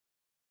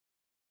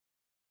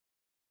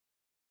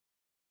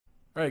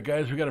All right,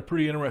 guys, we got a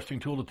pretty interesting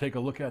tool to take a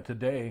look at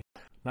today.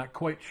 Not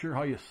quite sure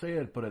how you say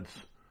it, but it's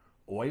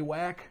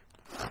Oiiwak.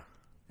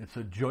 It's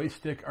a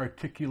joystick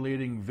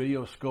articulating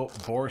videoscope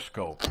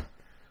borescope.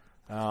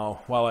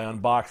 Now, while I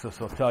unbox this,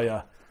 I'll tell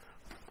you,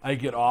 I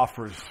get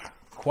offers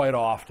quite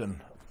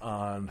often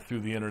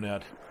through the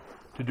internet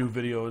to do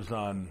videos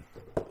on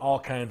all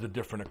kinds of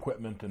different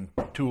equipment and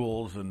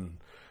tools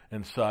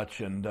and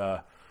such. And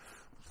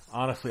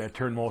honestly, I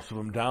turned most of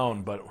them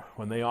down. But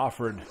when they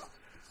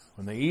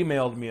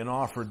emailed me and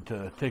offered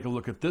to take a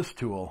look at this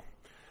tool,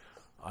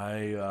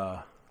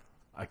 I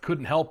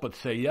couldn't help but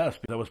say yes,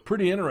 because I was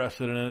pretty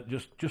interested in it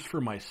just for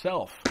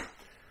myself.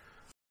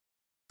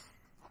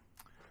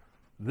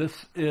 This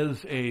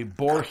is a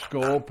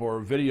Borescope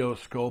or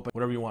Videoscope,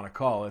 whatever you want to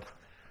call it,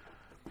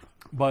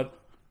 but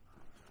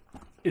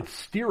it's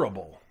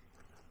steerable.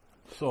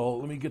 So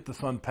let me get this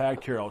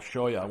unpacked here. I'll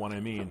show you what I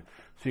mean.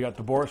 So you got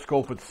the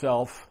Borescope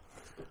itself.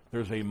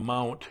 There's a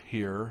mount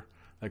here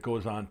that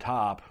goes on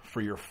top for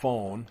your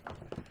phone,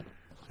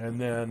 and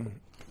then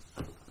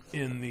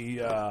in the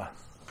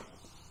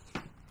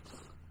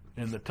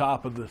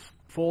top of this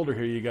folder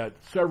here, you got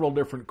several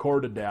different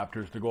cord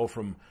adapters to go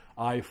from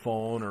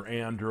iPhone or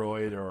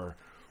Android or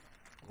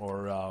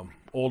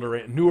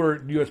newer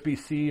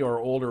USB-C or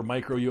older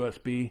micro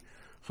USB.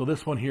 So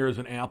this one here is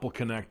an Apple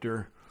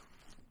connector.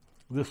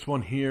 This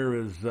one here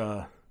is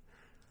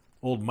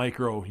old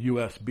micro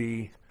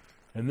USB.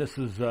 And this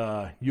is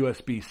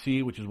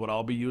USB-C, which is what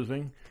I'll be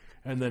using.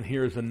 And then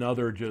here's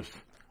another just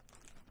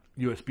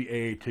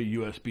USB-A to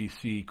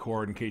USB-C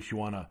cord in case you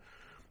want to,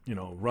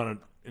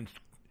 run it.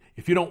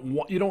 If you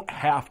don't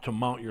have to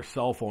mount your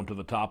cell phone to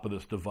the top of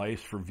this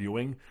device for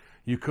viewing.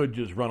 You could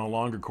just run a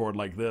longer cord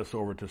like this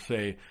over to,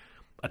 say,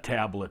 a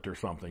tablet or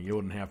something. You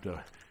wouldn't have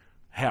to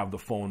have the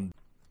phone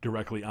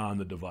directly on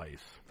the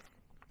device.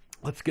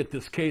 Let's get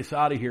this case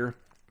out of here.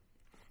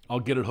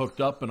 I'll get it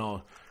hooked up and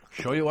I'll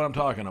show you what I'm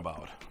talking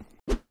about.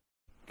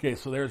 Okay,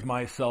 so there's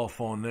my cell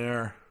phone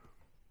there.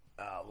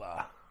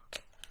 I'll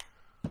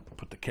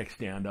put the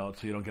kickstand out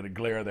so you don't get a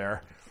glare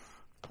there.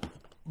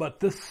 But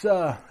this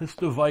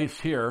device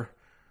here,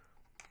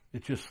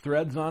 it just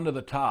threads onto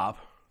the top.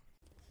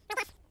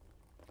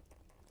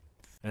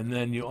 And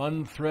then you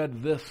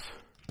unthread this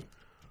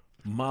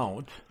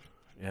mount,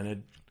 and it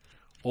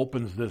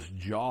opens this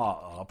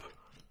jaw up.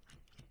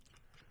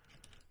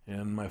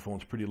 And my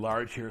phone's pretty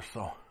large here,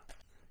 so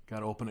got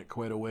to open it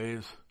quite a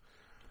ways.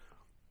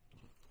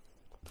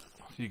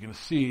 So you can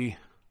see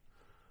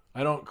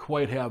I don't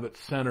quite have it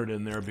centered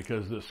in there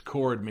because this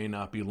cord may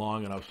not be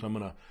long enough, so I'm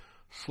going to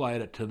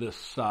slide it to this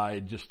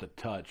side just a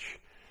touch.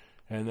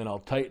 And then I'll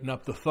tighten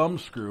up the thumb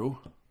screw.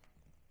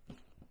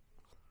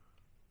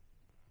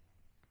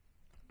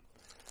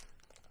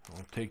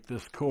 I'll take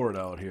this cord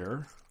out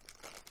here.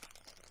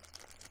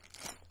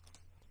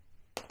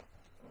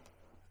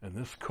 And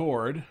this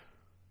cord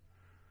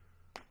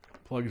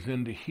plugs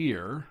into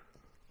here.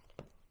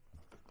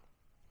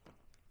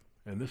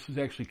 And this is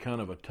actually kind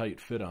of a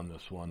tight fit on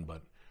this one,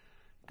 but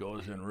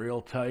goes in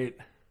real tight.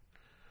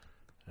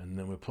 And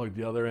then we plug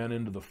the other end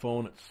into the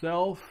phone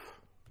itself.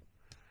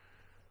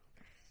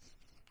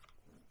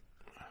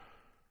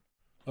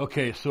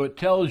 Okay, so it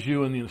tells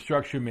you in the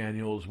instruction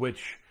manuals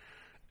which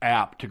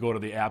app to go to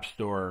the App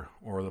Store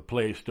or the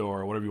Play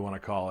Store or whatever you want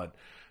to call it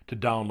to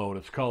download.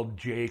 It's called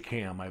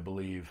JCam, I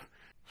believe.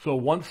 So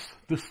once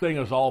this thing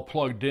is all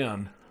plugged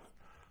in,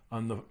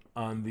 on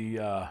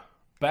the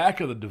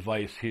back of the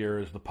device here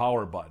is the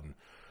power button.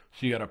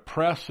 So you got to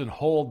press and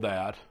hold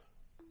that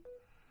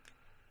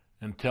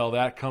until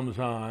that comes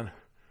on,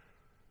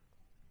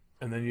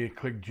 and then you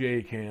click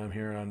JCam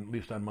here, at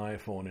least on my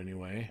phone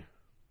anyway,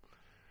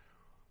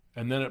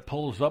 and then it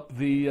pulls up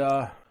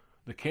the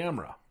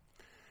camera.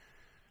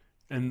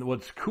 And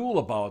what's cool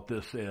about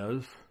this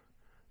is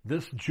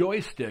this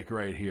joystick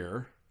right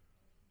here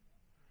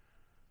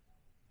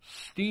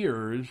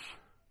steers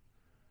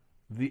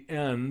the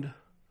end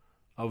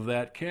of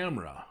that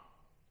camera.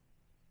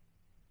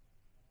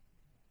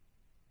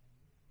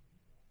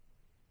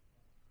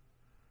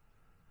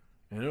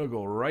 And it'll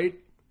go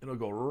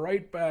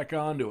right back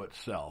onto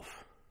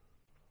itself.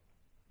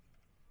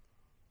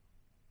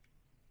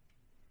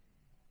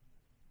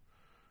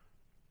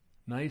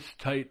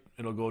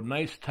 It'll go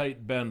nice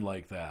tight bend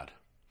like that.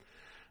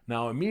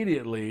 Now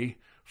immediately,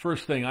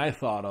 first thing I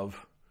thought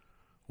of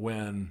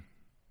when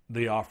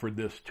they offered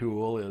this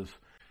tool is,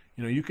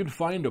 you can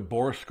find a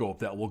borescope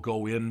that will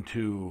go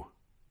into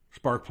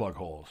spark plug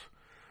holes.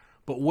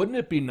 But wouldn't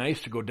it be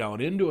nice to go down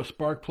into a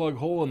spark plug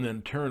hole and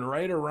then turn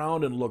right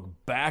around and look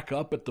back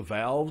up at the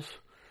valves?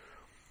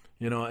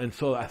 And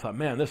so I thought,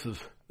 man, this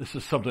is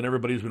something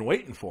everybody's been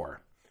waiting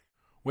for.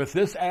 With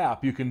this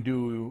app, you can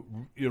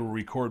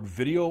record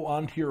video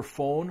onto your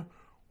phone,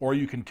 or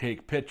you can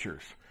take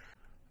pictures.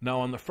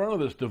 Now on the front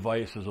of this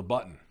device is a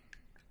button.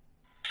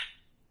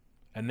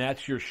 And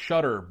that's your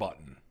shutter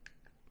button.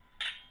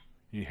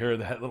 You hear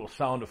that little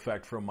sound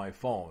effect from my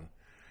phone.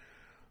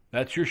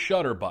 That's your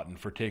shutter button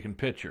for taking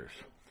pictures.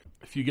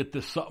 If you get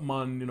this something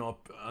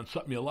on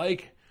something you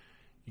like,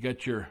 you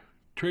got your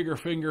trigger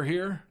finger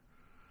here.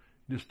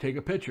 just take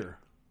a picture.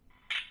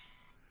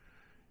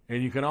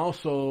 And you can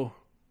also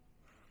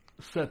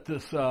set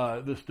this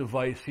this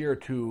device here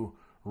to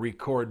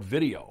record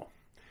video.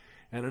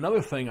 And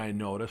another thing I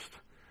noticed,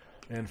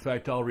 in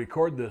fact, I'll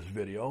record this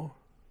video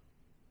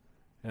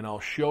and I'll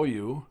show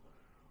you.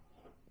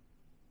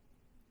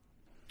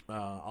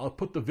 I'll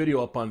put the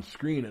video up on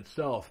screen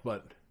itself,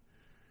 but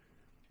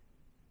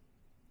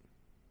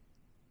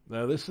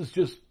now this is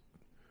just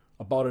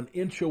about an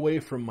inch away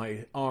from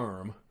my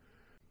arm.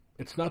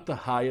 It's not the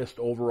highest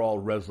overall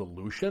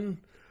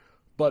resolution,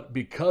 but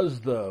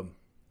because the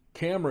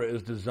camera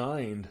is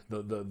designed,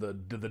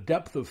 the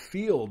depth of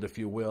field, if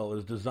you will,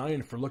 is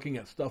designed for looking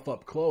at stuff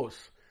up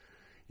close,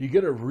 you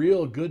get a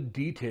real good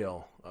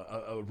detail,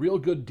 a real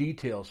good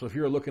detail. So if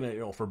you're looking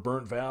at, for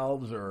burnt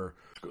valves or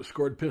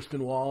scored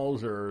piston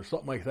walls or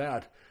something like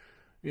that,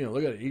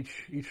 look at it.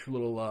 Each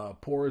little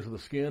pores of the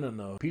skin and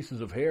the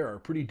pieces of hair are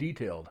pretty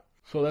detailed.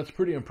 So that's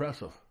pretty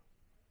impressive.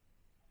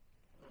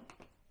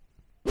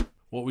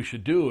 What we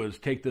should do is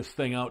take this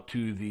thing out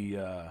to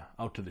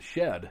the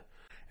shed,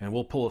 and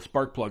we'll pull a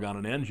spark plug on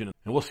an engine,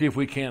 and we'll see if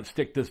we can't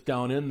stick this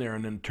down in there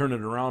and then turn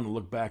it around and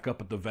look back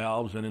up at the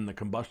valves and in the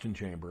combustion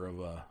chamber of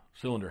a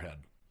cylinder head.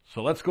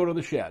 So let's go to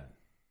the shed.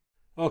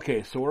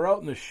 Okay, so we're out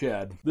in the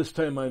shed. This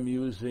time I'm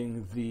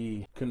using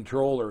the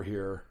controller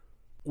here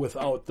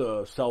without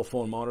the cell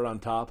phone mounted on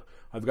top.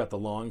 I've got the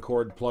long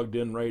cord plugged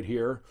in right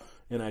here,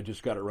 and I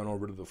just got it run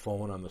over to the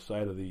phone on the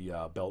side of the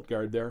belt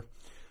guard there.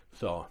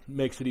 So it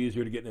makes it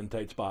easier to get in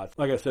tight spots.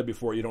 Like I said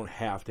before, you don't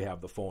have to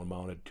have the phone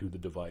mounted to the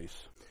device.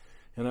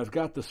 And I've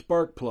got the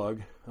spark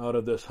plug out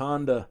of this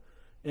Honda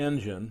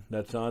engine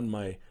that's on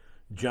my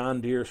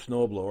John Deere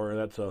snowblower.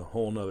 That's a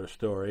whole nother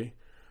story.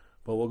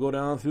 But we'll go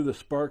down through the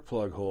spark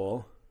plug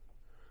hole,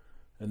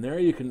 and there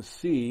you can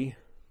see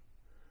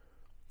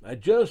I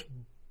just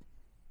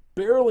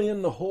barely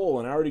in the hole,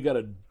 and I already got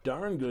a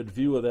darn good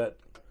view of that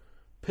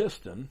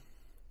piston.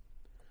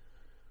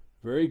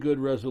 Very good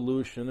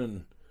resolution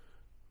and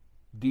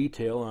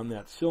detail on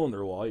that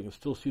cylinder wall. You can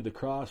still see the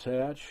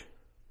crosshatch.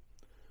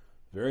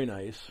 Very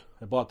nice.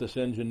 I bought this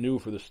engine new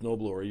for the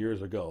snowblower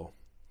years ago.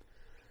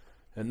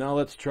 And now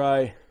let's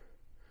try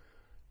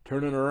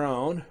turning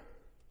around.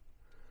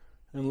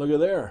 And look at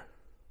there.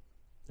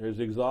 There's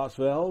the exhaust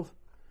valve,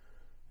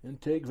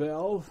 intake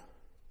valve.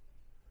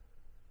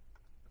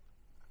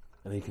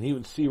 And you can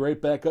even see right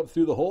back up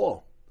through the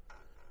hole.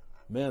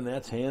 Man,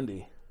 that's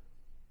handy.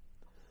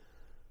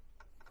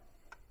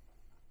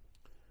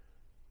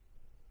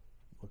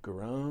 Look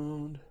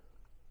around.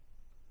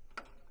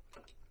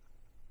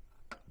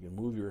 You can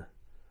move your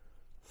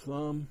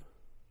thumb.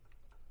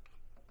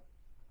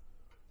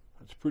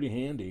 That's pretty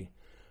handy.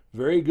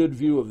 Very good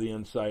view of the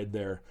inside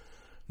there.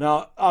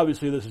 Now,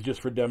 obviously, this is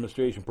just for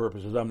demonstration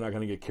purposes. I'm not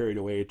going to get carried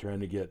away trying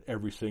to get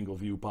every single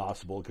view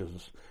possible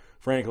because,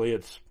 frankly,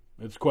 it's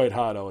quite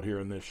hot out here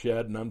in this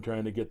shed, and I'm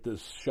trying to get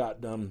this shot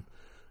done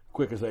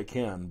quick as I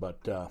can.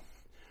 But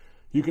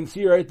you can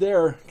see right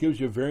there,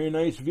 gives you a very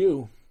nice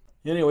view.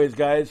 Anyways,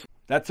 guys,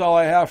 that's all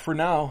I have for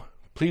now.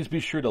 Please be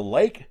sure to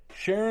like,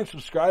 share, and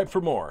subscribe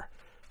for more.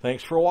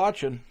 Thanks for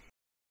watching.